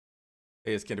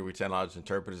Hey, it's Kendrick with Technology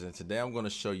Interpreters, and today I'm going to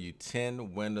show you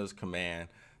 10 Windows command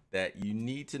that you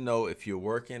need to know if you're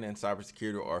working in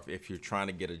cybersecurity or if you're trying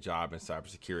to get a job in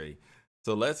cybersecurity.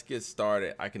 So let's get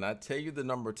started. I cannot tell you the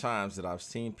number of times that I've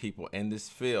seen people in this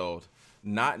field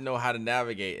not know how to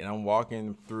navigate, and I'm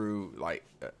walking through like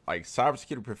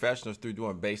cybersecurity professionals through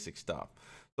doing basic stuff.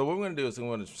 So what we're going to do is I'm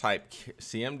going to type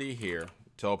CMD here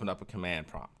to open up a command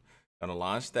prompt. I'm going to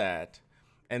launch that.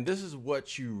 And this is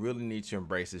what you really need to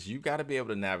embrace is you got to be able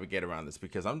to navigate around this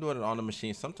because I'm doing it on the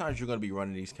machine. Sometimes you're going to be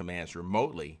running these commands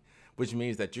remotely, which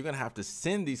means that you're going to have to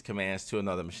send these commands to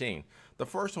another machine. The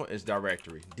first one is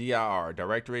directory, dir,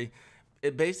 directory.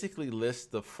 It basically lists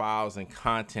the files and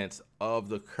contents of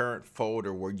the current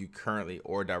folder where you currently,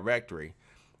 or directory.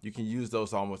 You can use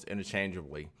those almost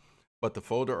interchangeably, but the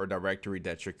folder or directory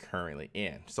that you're currently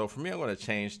in. So for me, I'm going to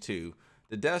change to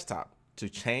the desktop. To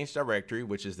change directory,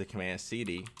 which is the command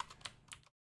cd,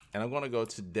 and I'm going to go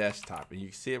to desktop, and you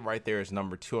can see it right there is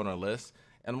number 2 on the list,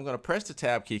 and I'm going to press the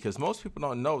tab key because most people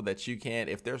don't know that you can,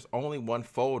 if there's only one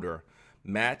folder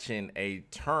matching a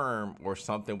term or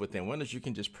something within Windows, you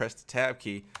can just press the tab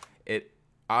key. It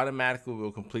automatically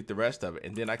will complete the rest of it,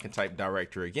 and then I can type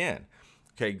directory again.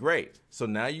 Okay, great. So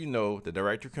now you know the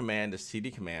directory command, the cd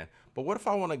command, but what if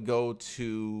I want to go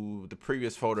to the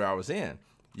previous folder I was in?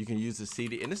 You can use the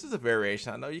cd, and this is a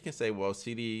variation. I know you can say, well,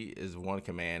 cd is one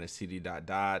command, and cd dot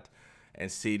dot, and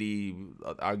cd,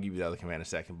 I'll give you the other command in a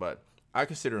second, but I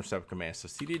consider them separate commands. So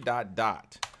cd dot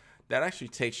dot, that actually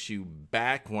takes you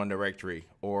back one directory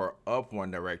or up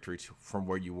one directory from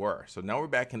where you were. So now we're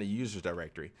back in the user's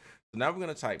directory. So now we're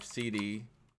going to type cd,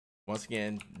 once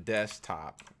again,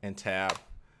 desktop, and tab,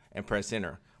 and press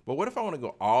enter. But what if I want to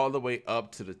go all the way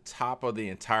up to the top of the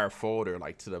entire folder,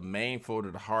 like to the main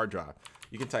folder, the hard drive?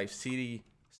 You can type cd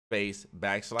space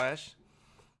backslash,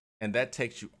 and that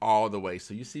takes you all the way.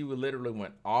 So you see we literally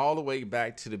went all the way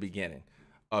back to the beginning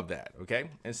of that, okay?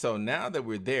 And so now that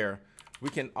we're there, we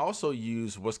can also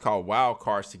use what's called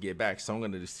wildcards to get back. So I'm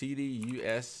going to do cd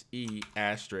use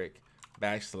asterisk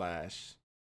backslash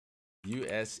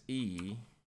use.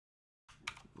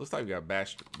 Looks like we got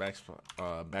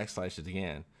backslashes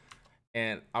again.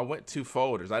 And I went 2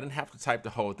 folders. I didn't have to type the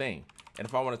whole thing. And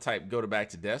if I want to type, go back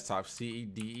to desktop,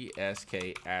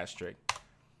 CDESK asterisk,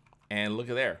 and look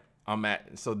at there, I'm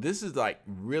at. So this is like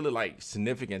really like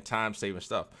significant time saving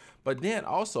stuff. But then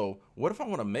also, what if I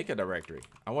want to make a directory?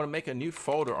 I want to make a new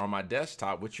folder on my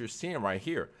desktop, which you're seeing right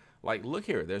here. Like, look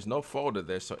here, there's no folder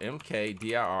there. So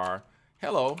mkdir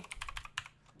hello.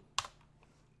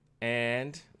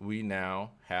 And we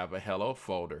now have a hello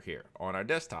folder here on our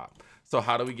desktop. So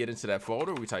how do we get into that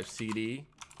folder? We type cd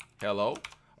hello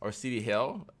or cd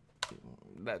hell.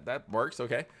 That works,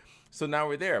 okay? So now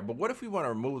we're there. But what if we want to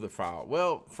remove the file?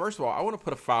 Well, first of all, I want to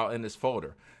put a file in this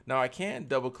folder. Now I can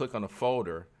double click on the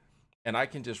folder, and I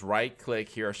can just right click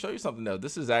here. I'll show you something else.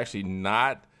 This is actually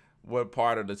not what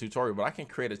part of the tutorial, but I can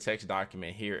create a text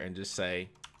document here and just say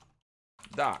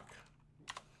doc.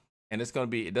 And it's going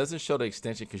to be, it doesn't show the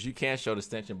extension because you can't show the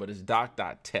extension, but it's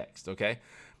doc.txt, okay?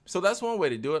 So that's one way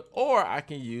to do it. Or I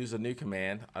can use a new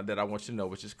command that I want you to know,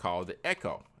 which is called the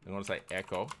echo. I'm going to say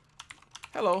echo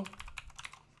hello.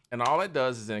 And all it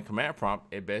does is in a command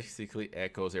prompt, it basically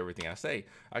echoes everything I say.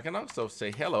 I can also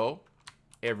say hello,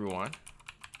 everyone.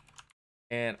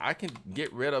 And I can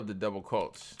get rid of the double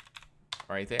quotes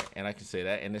right there. And I can say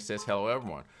that, and it says hello,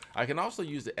 everyone. I can also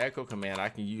use the echo command. I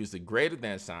can use the greater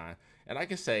than sign. And I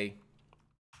can say,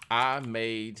 I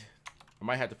might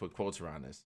have to put quotes around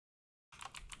this.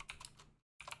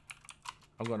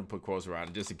 I'm going to put quotes around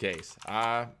it just in case.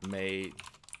 I made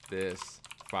this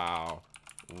file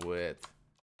with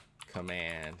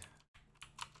command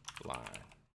line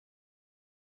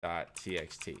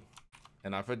 .txt.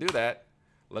 And if I do that,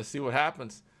 let's see what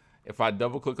happens. If I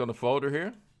double click on the folder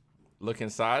here, look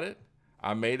inside it,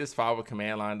 I made this file with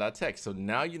command line.txt. So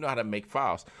now you know how to make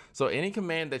files. So any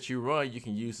command that you run, you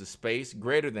can use the space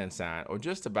greater than sign, or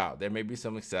just about. There may be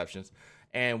some exceptions.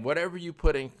 And whatever you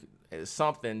put in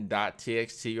something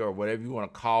 .txt or whatever you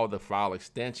want to call the file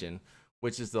extension,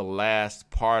 which is the last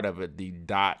part of it, the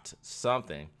dot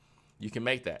something, you can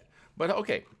make that. But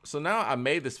okay, so now I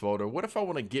made this folder. What if I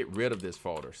want to get rid of this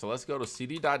folder? So let's go to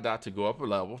cd dot to go up a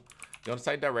level. Go to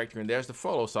site directory, and there's the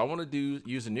folder. So I want to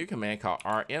use a new command called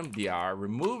rmdir,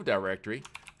 remove directory.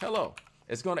 Hello.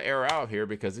 It's going to error out here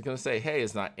because it's going to say, hey,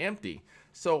 it's not empty.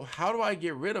 So how do I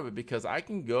get rid of it? Because I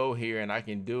can go here and I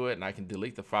can do it and I can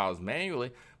delete the files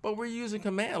manually, but we're using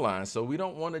command line, so we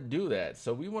don't want to do that.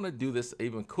 So we want to do this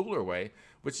even cooler way,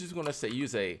 which is going to say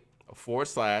use a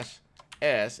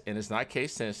 /s, and it's not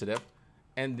case sensitive,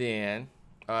 and then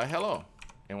hello.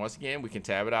 And once again, we can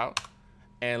tab it out.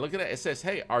 And look at that. It says,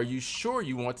 hey, are you sure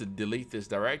you want to delete this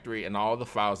directory and all the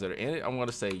files that are in it? I'm going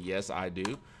to say, yes, I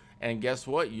do. And guess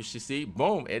what? You should see,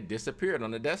 boom, it disappeared on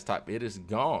the desktop. It is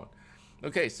gone.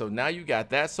 Okay, so now you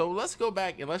got that. So let's go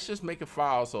back and let's just make a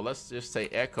file. So let's just say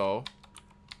echo.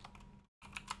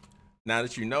 Now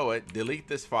that you know it, delete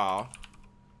this file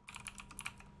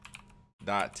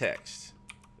 .text.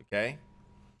 Okay,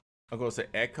 I'm going to say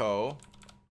echo.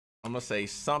 I'm going to say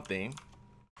something,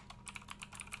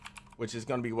 which is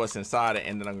going to be what's inside it,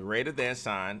 and then I'm greater than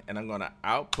sign, and I'm going to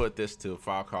output this to a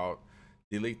file called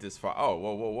delete this file. Oh,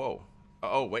 whoa.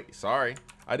 Oh, wait, sorry.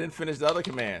 I didn't finish the other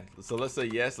command. So let's say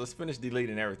yes. Let's finish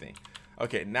deleting everything.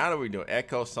 Okay, now that we do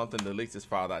echo something delete this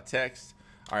file.text.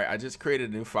 All right, I just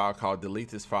created a new file called delete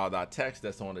this file.text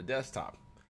that's on the desktop.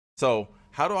 So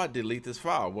how do I delete this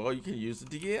file? Well, you can use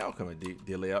the del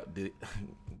command.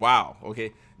 Wow.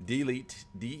 Okay, delete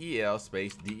del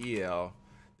space del.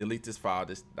 Delete this file,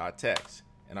 this .text,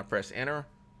 and I press enter,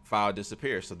 file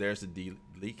disappears. So there's the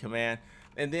delete command.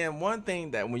 And then one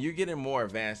thing that when you're getting more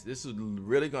advanced, this is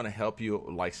really going to help you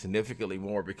like significantly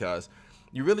more, because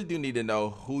you really do need to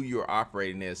know who you're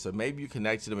operating is. So maybe you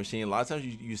connect to the machine. A lot of times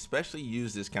you especially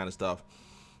use this kind of stuff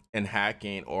in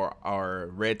hacking or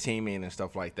red teaming and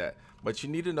stuff like that. But you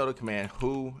need to know the command,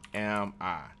 who am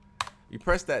I? You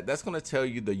press that, that's going to tell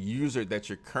you the user that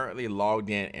you're currently logged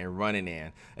in and running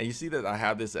in. And you see that I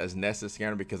have this as Nested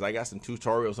Scanner because I got some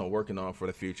tutorials I'm working on for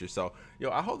the future. So,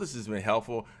 I hope this has been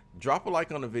helpful. Drop a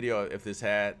like on the video if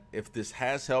this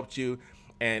has helped you.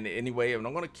 And anyway, and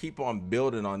I'm going to keep on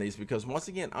building on these, because once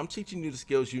again, I'm teaching you the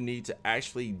skills you need to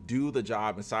actually do the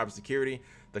job in cybersecurity.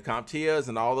 The CompTIAs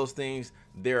and all those things,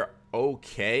 they're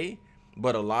okay,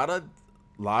 but a lot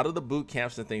of the boot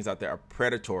camps and things out there are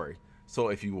predatory. So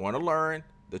if you want to learn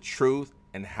the truth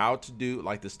and how to do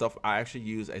like the stuff I actually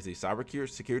use as a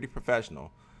cybersecurity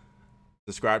professional,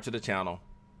 subscribe to the channel.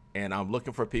 And I'm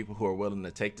looking for people who are willing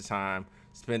to take the time,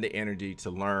 spend the energy to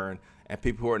learn, and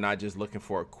people who are not just looking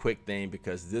for a quick thing,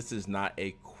 because this is not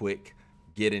a quick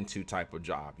get into type of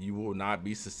job. You will not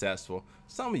be successful.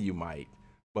 Some of you might,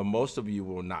 but most of you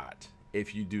will not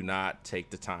if you do not take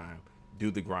the time,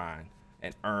 do the grind,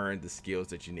 and earn the skills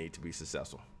that you need to be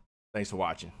successful. Thanks for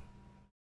watching.